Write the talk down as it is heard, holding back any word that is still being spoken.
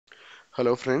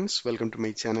Hello friends, welcome to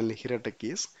my channel Nihira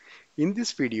Techiees. In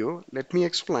this video, let me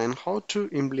explain how to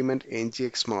implement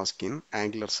NGX MASK in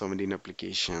Angular 17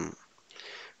 application.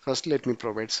 First, let me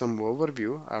provide some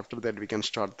overview. After that, we can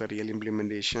start the real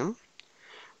implementation.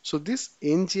 So this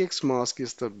NGX MASK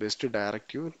is the best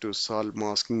directive to solve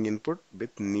masking input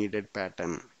with needed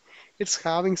pattern. It's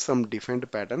having some defined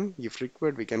pattern. If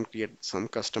required, we can create some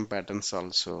custom patterns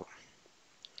also.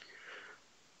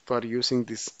 For using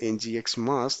this NGX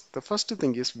mask, the first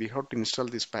thing is we have to install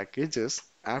these packages.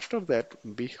 After that,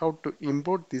 we have to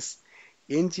import this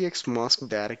NGX mask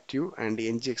directive and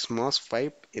NGX mask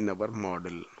pipe in our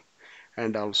model.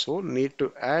 And also need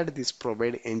to add this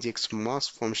provide NGX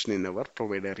mask function in our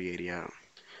provider area.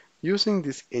 Using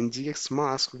this NGX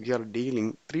mask, we are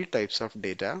dealing three types of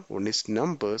data. One is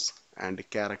numbers and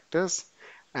characters,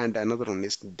 and another one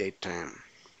is datetime.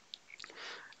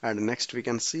 And next we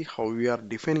can see how we are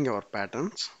defining our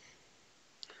patterns.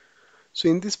 So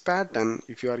in this pattern,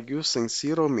 if you are using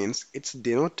 0 means it's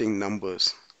denoting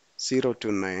numbers 0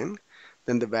 to 9,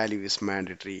 then the value is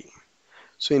mandatory.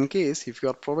 So in case if you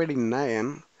are providing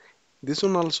 9, this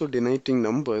one also denoting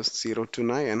numbers 0 to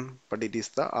 9, but it is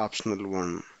the optional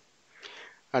one.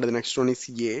 And the next one is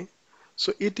A.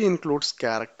 So it includes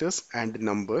characters and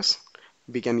numbers.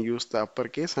 We can use the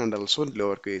uppercase and also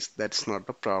lowercase. That's not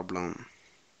a problem.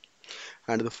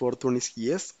 And the fourth one is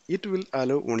yes, it will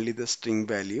allow only the string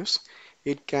values.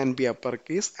 It can be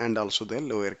uppercase and also the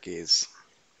lowercase.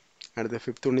 And the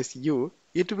fifth one is U,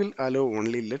 it will allow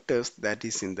only letters that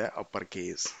is in the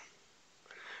uppercase.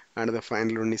 And the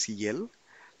final one is L,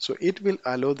 so it will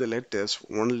allow the letters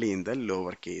only in the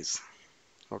lowercase.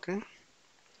 Okay.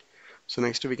 So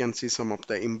next we can see some of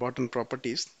the important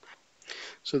properties.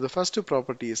 So the first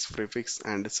property is prefix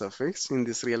and suffix. In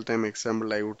this real-time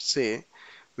example, I would say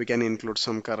we can include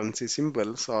some currency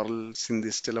symbols, or else in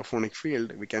this telephonic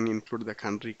field we can include the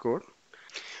country code.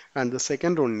 And the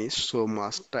second one is show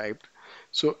mask typed.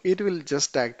 So it will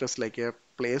just act as like a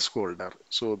placeholder.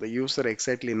 So the user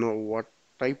exactly know what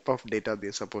type of data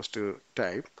they're supposed to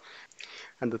type.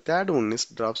 And the third one is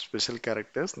drop special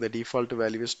characters. The default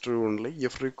value is true only.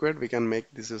 If required, we can make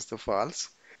this as the false.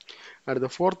 And the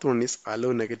fourth one is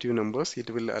allow negative numbers. It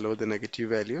will allow the negative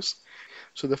values.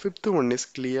 So the fifth one is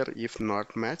clear if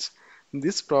not matched.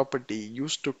 This property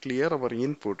used to clear our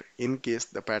input in case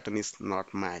the pattern is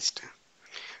not matched.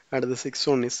 And the sixth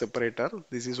one is separator.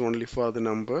 This is only for the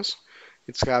numbers.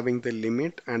 It's having the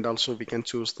limit and also we can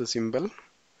choose the symbol.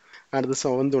 And the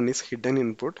seventh one is hidden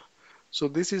input. So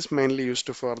this is mainly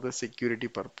used for the security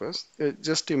purpose.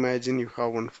 Just imagine you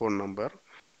have one phone number.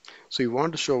 So you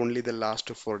want to show only the last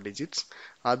four digits.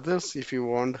 Others, if you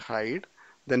want hide,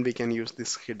 then we can use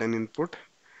this hidden input.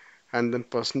 And then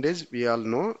percentage, we all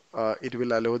know it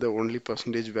will allow the only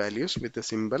percentage values with the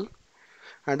symbol.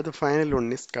 And the final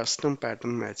one is custom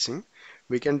pattern matching.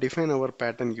 We can define our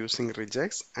pattern using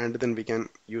regex and then we can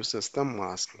use as the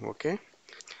mask. Okay.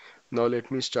 Now let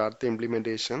me start the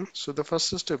implementation. So the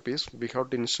first step is we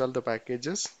have to install the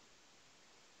packages.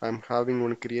 I'm having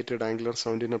one created Angular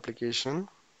 17 application.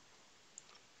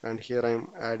 And here I'm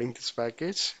adding this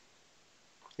package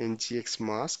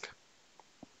NgxMask.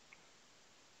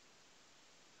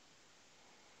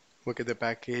 Okay, the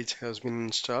package has been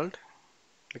installed.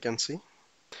 You can see.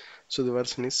 So the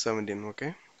version is 17.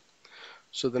 Okay.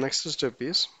 So the next step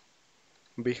is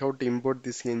we have to import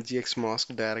this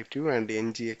NgxMask directive and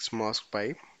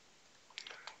NgxMaskPipe.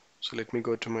 So let me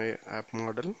go to my app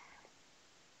model.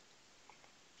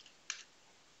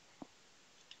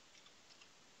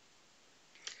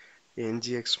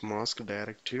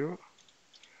 NgxMaskDirective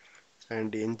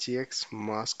and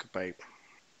NgxMaskPipe.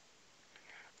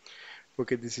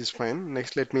 Okay, this is fine.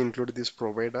 Next, let me include this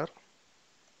provider.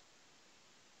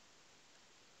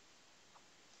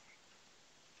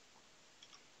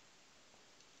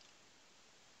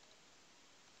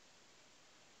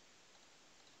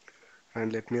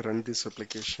 And let me run this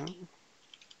application.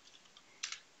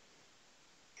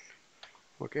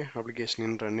 Okay, application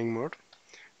in running mode.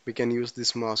 We can use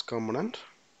this mask component.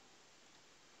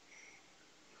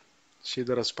 See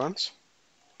the response.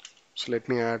 So let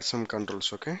me add some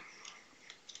controls. Okay.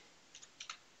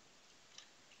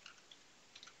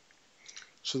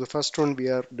 So the first one we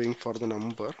are doing for the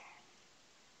number.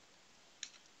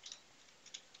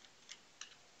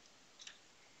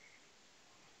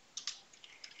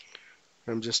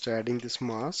 I'm just adding this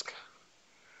mask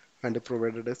and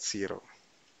provided as 0.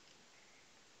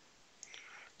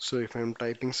 So if I'm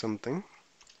typing something,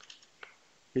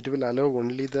 it will allow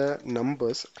only the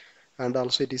numbers and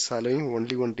also it is allowing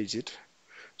only one digit.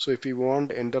 So if we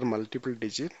want enter multiple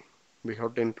digit, we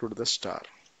have to include the star.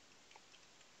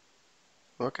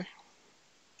 Okay.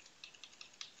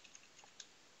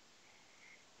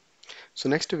 So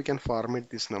next we can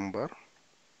format this number.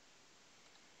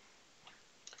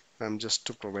 I'm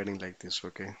just providing like this,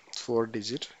 okay. 4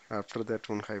 digit, after that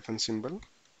one hyphen symbol,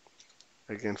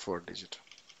 again 4 digit.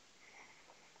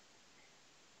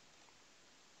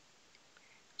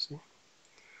 See,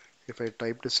 if I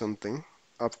typed something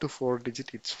up to 4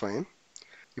 digit, it's fine.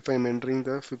 If I'm entering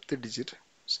the fifth digit,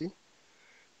 see,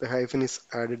 the hyphen is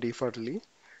added defaultly,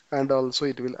 and also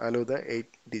it will allow the 8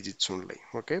 digits only,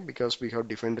 okay, because we have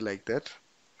defined like that.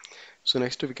 So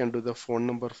next we can do the phone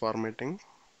number formatting.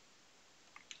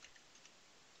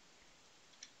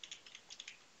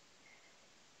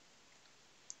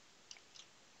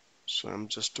 So I'm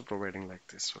just providing like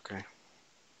this, okay.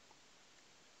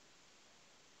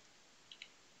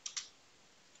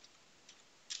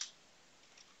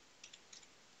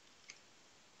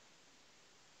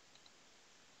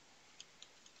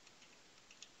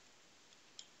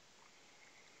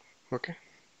 Okay.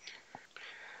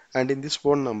 And in this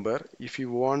phone number, if you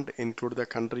want to include the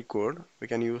country code, we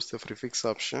can use the prefix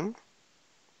option.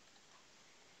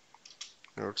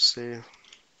 I would say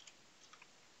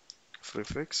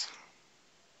prefix.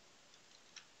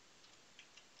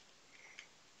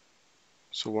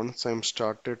 So once I'm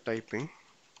started typing,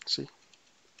 see,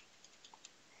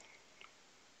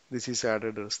 this is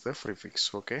added as the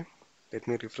prefix, okay. Let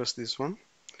me refresh this one.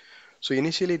 So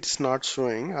initially it's not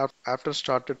showing. After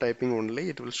started typing only,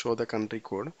 it will show the country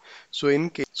code. So in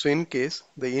case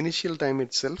the initial time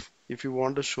itself, if you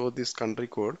want to show this country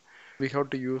code, we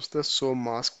have to use the show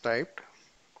mask typed.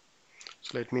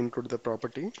 So let me include the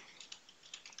property.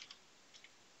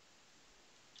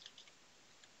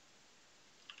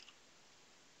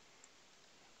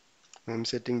 I'm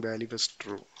setting value as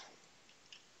true.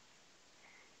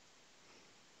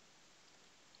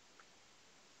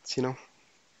 See now,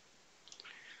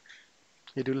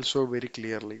 it will show very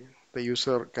clearly. The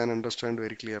user can understand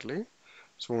very clearly.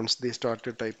 So once they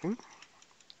started typing,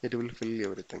 it will fill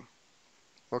everything.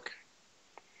 Okay.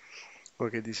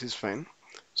 Okay, this is fine.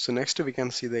 So next we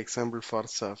can see the example for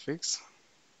suffix.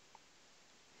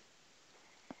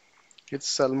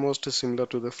 It's almost similar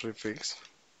to the prefix.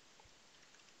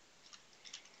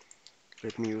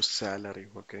 Let me use salary,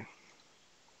 okay.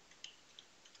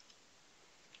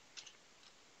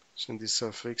 So in this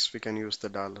suffix we can use the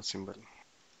dollar symbol.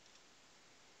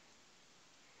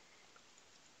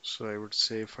 So I would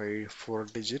say 4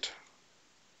 digit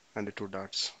and 2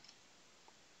 dots.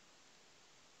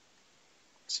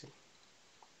 See,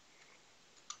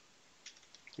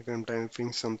 if I'm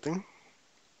typing something,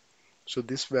 so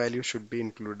this value should be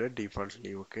included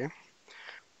defaultly, okay.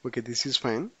 Okay, this is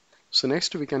fine. So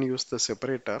next we can use the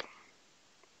separator.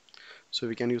 So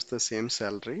we can use the same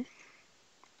salary,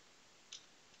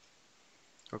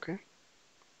 okay.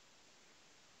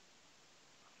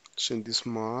 So in this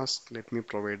mask, let me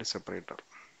provide a separator.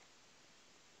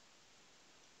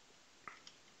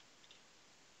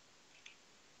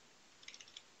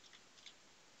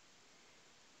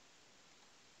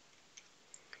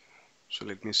 So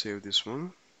let me save this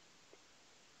one.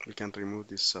 We can remove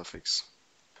this suffix.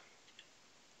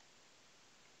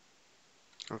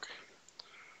 Okay.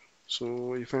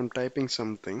 So if I'm typing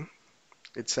something,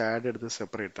 it's added the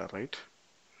separator, right?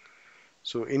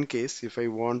 So in case if I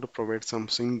want to provide some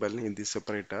symbol in the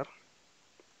separator,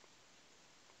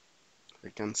 I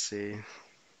can say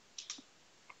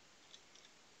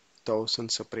 1000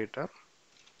 separator.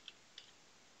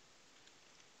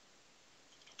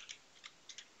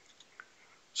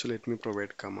 So let me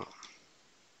provide comma.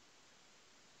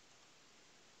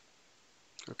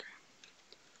 Okay.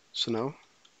 So now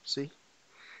see.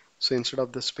 So instead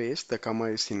of the space, the comma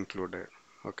is included.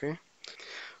 Okay.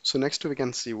 So next we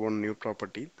can see one new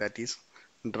property, that is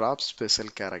drop special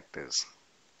characters.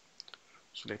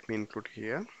 So let me include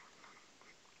here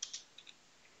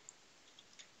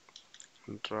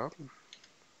drop.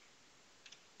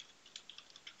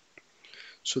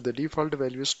 So the default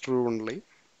value is true only.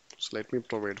 So let me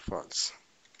provide false.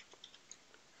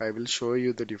 I will show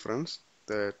you the difference,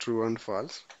 the true and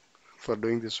false. For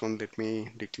doing this one, let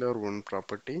me declare one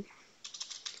property.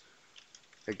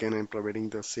 Again, I'm providing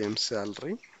the same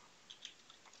salary.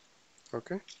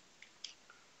 Okay.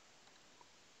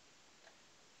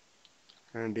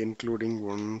 And including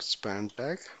one span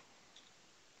tag.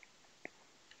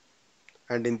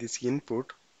 And in this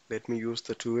input, let me use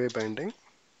the two-way binding.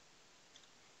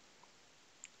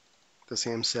 The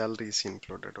same salary is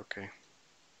included. Okay.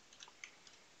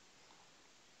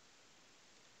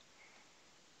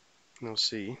 Now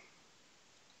see.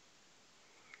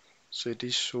 So it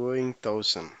is showing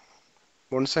 1000.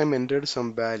 Once I'm entered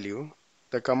some value,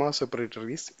 the comma separator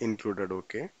is included.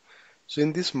 Okay. So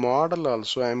in this model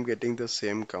also I am getting the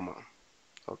same comma.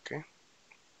 Okay,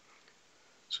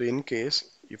 so in case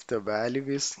if the value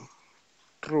is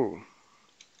true,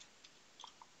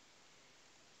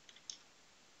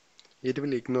 it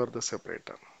will ignore the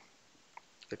separator.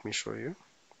 Let me show you.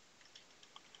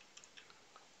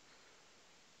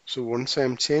 So once I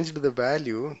am changed the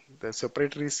value, the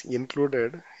separator is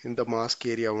included in the mask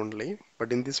area only,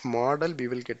 but in this model we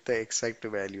will get the exact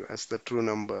value as the true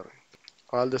number.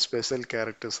 All the special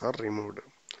characters are removed.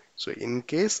 So in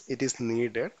case it is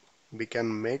needed, we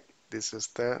can make this as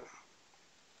the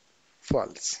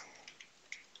false.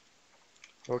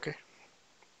 Okay.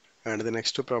 And the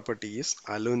next property is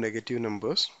allow negative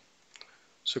numbers.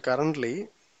 So currently,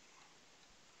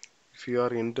 if you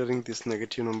are entering this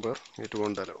negative number, it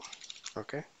won't allow.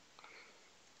 Okay.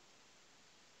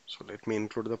 So let me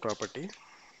include the property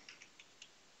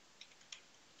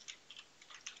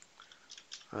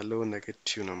allow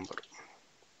negative number.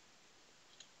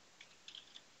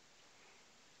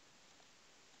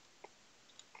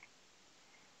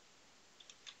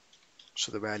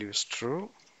 So the value is true.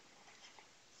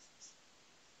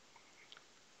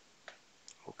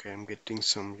 Okay, I'm getting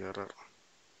some error.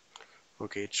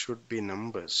 Okay, it should be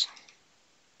numbers.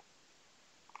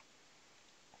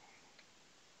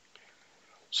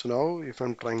 So now if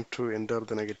I'm trying to enter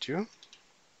the negative,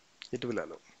 it will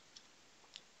allow.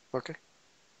 Okay.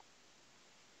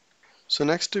 So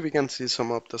next we can see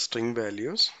some of the string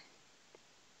values.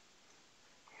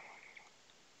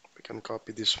 We can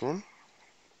copy this one.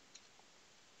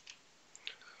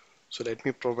 So let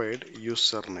me provide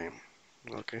username.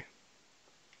 Okay.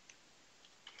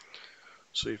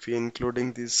 So if you're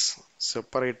including this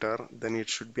separator, then it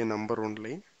should be a number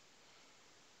only.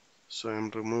 So I'm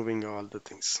removing all the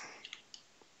things.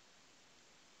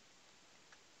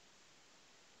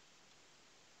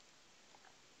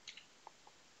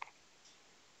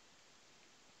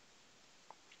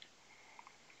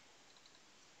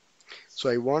 So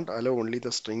I want allow only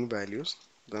the string values.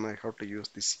 Then I have to use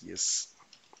this yes.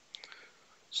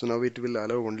 So now it will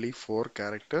allow only 4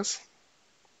 characters.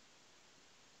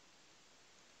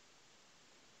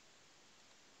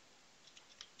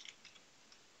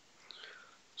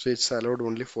 So it's allowed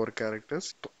only 4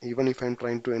 characters. Even if I'm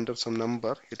trying to enter some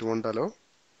number, it won't allow.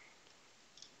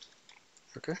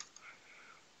 Okay.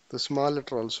 The small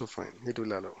letter also fine. It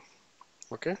will allow.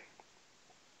 Okay.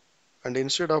 And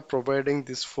instead of providing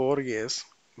this 4 yes,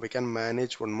 we can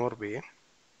manage one more way.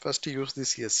 First use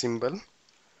this yes symbol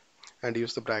and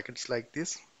use the brackets like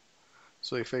this.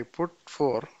 So if I put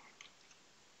 4,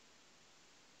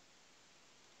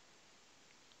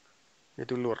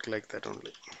 it will work like that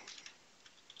only.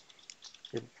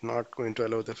 It's not going to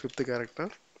allow the 5th character.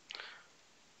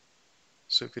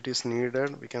 So if it is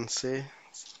needed, we can say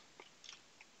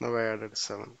now I added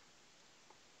 7.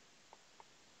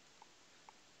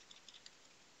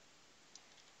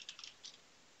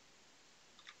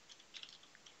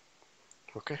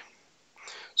 Okay.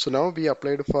 So now we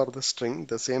applied for the string.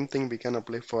 The same thing we can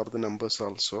apply for the numbers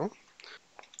also.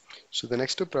 So the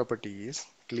next property is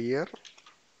clear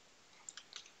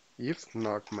if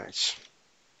not match.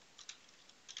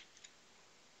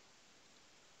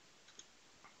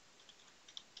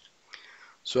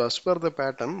 So as per the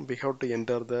pattern, we have to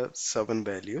enter the 7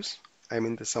 values. I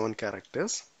mean the 7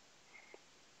 characters.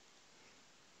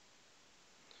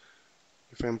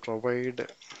 If I provide,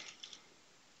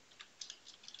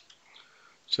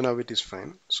 so now it is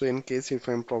fine. So in case if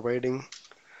I'm providing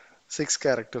 6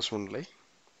 characters only,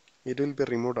 it will be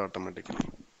removed automatically.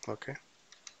 Okay.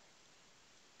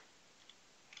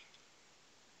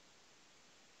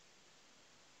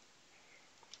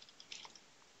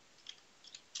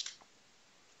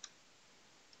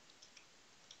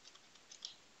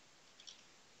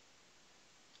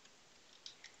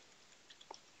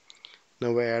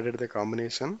 Now I added the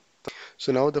combination.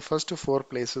 So now the first 4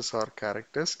 places are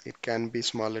characters. It can be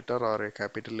small letter or a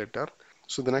capital letter.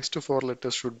 So the next 4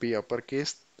 letters should be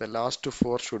uppercase. The last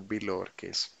 4 should be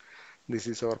lowercase. This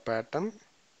is our pattern.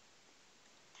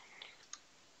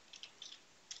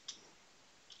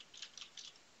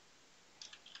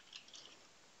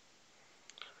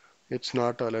 It's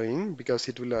not allowing because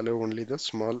it will allow only the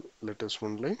small letters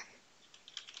only.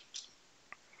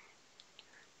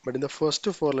 But in the first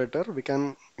 4 letter, we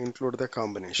can include the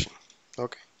combination.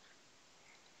 Okay.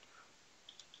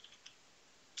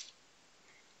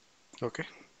 Okay.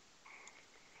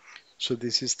 So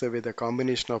this is the way the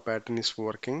combination of pattern is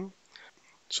working.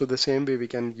 So the same way we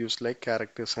can use like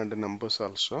characters and numbers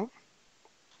also.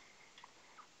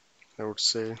 I would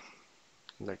say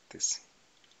like this.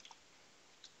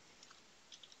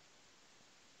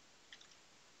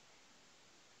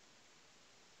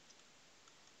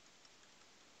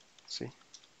 See.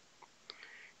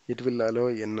 it will allow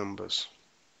n numbers,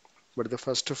 but the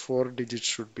first four digits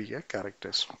should be a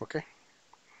characters. Okay,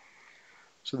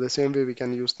 so the same way we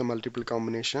can use the multiple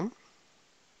combination.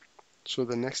 So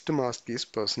the next mask is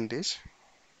percentage.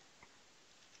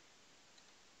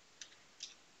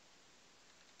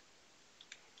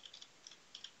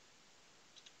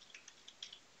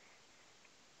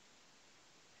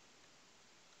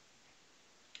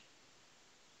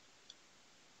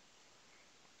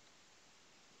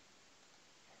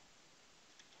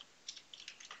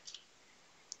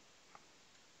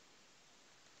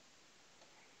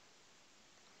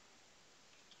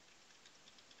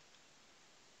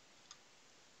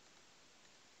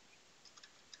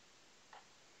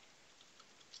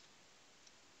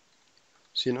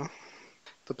 So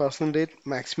the percentage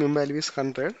maximum value is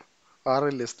 100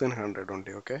 or less than 100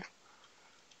 only. Okay,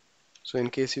 so in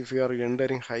case if you are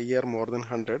entering higher more than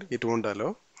 100, it won't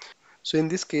allow. So in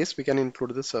this case we can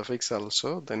include the suffix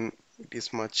also, then it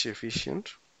is much efficient.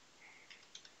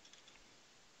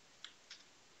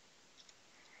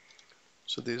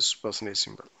 So this is percentage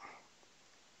symbol.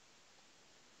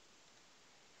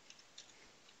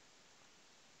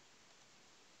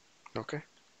 Okay,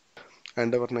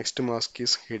 and our next mask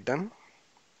is hidden.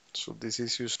 So this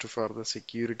is used for the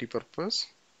security purpose.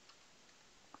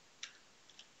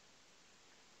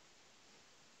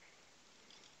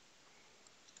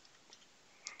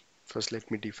 First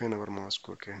let me define our mask.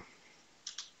 Okay,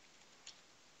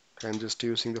 I'm just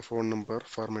using the phone number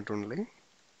format only,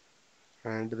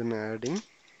 and then adding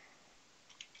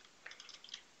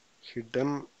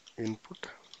hidden input.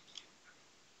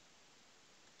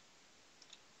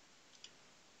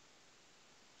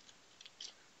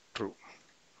 True.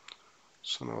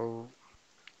 So now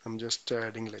I'm just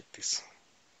adding like this.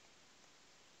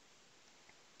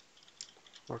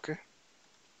 Okay,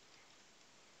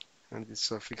 and this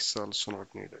suffix also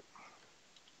not needed.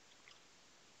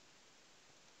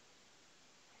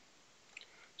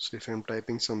 So if I'm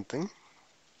typing something,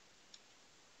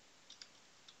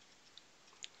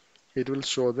 it will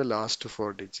show the last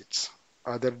four digits.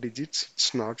 Other digits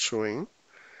it's not showing,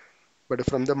 but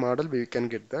from the model we can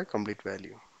get the complete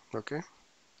value. Okay,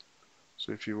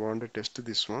 so if you want to test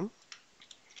this one,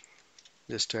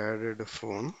 just added a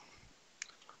phone.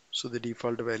 So the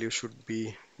default value should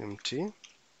be empty,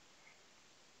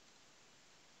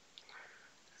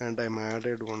 and I'm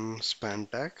added one span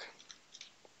tag,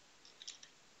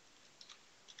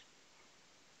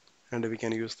 and we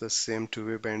can use the same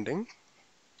two-way binding.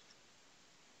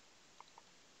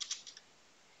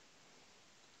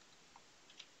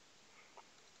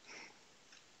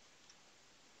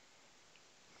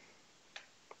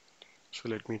 So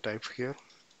let me type here.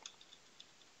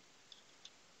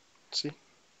 See,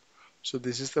 so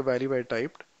this is the value I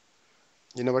typed.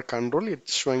 In our control,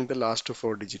 it's showing the last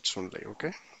four digits only.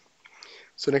 Okay,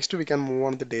 so next we can move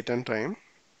on the date and time.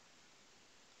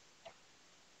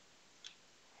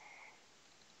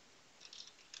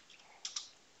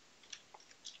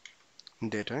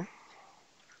 Data,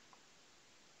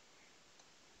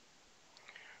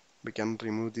 we can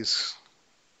remove this.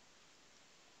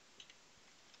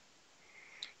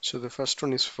 So the first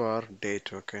one is for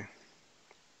date. Okay,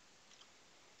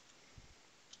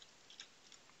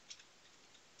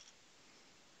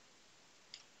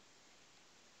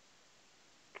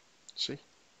 see,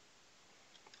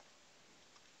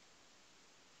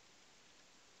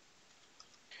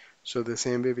 so the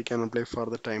same way we can apply for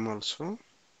the time also.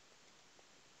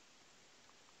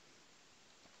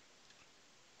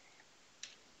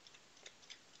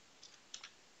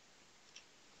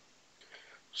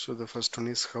 So the first one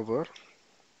is hour,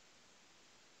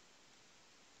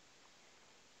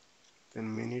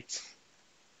 then minutes,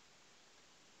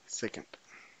 second.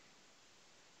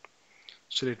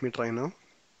 So let me try now.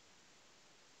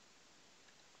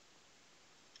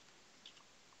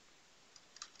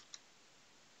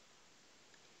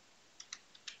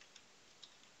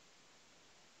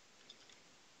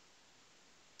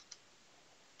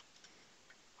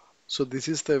 So this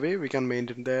is the way we can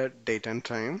maintain the date and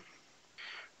time.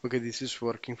 Okay, this is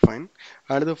working fine.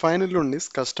 And the final one is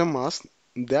custom mask.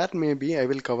 That maybe I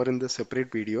will cover in the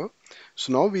separate video.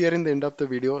 So now we are in the end of the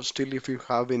video. Still, if you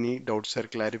have any doubts or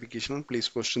clarification, please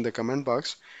post in the comment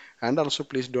box. And also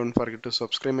please don't forget to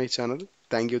subscribe my channel.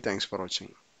 Thank you. Thanks for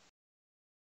watching.